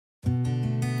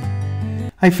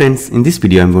Hi friends, in this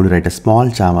video I'm going to write a small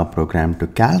Java program to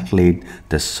calculate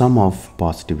the sum of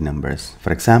positive numbers.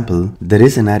 For example, there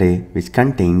is an array which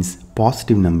contains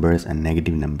positive numbers and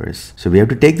negative numbers. So we have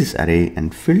to take this array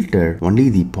and filter only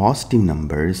the positive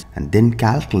numbers and then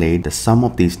calculate the sum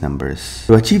of these numbers.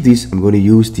 To achieve this, I'm going to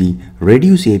use the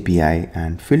reduce API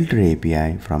and filter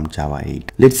API from Java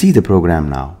 8. Let's see the program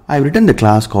now. I've written the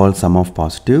class called sum of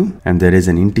positive and there is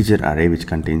an integer array which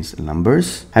contains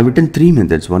numbers. I've written three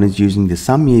methods. One is using the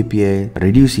sum API,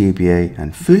 reduce API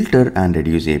and filter and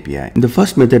reduce API. In the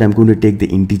first method, I'm going to take the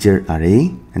integer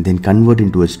array and then convert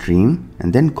into a string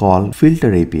and then call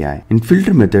filter API. In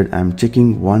filter method, I'm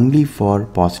checking only for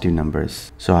positive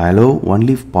numbers. So I allow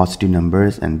only positive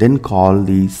numbers and then call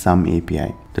the sum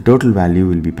API. The total value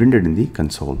will be printed in the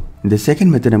console. In the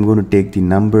second method, I'm going to take the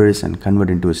numbers and convert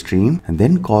into a stream and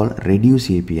then call reduce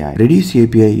API. Reduce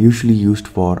API usually used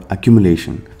for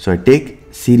accumulation. So I take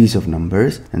series of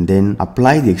numbers and then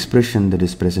apply the expression that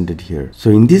is presented here. So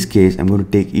in this case, I'm going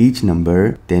to take each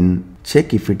number, then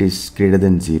check if it is greater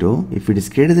than 0. If it is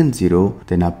greater than 0,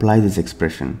 then apply this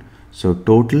expression. So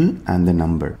total and the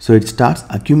number. So it starts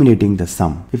accumulating the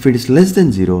sum. If it is less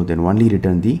than 0, then only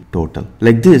return the total.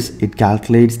 Like this, it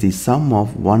calculates the sum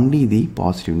of only the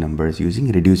positive numbers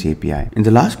using reduce API. In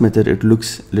the last method, it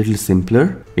looks a little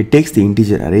simpler. It takes the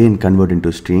integer array and convert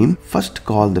into stream. First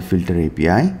call the filter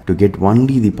API to get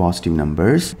only the positive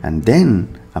numbers and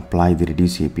then apply the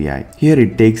reduce API. Here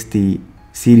it takes the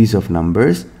series of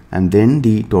numbers and then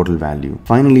the total value.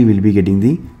 Finally, we'll be getting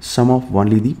the sum of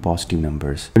only the positive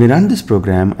numbers. When I run this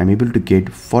program, I'm able to get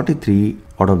 43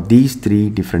 out of these three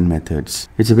different methods.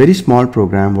 It's a very small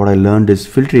program. What I learned is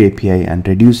filter API and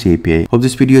reduce API. Hope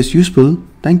this video is useful.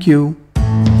 Thank you.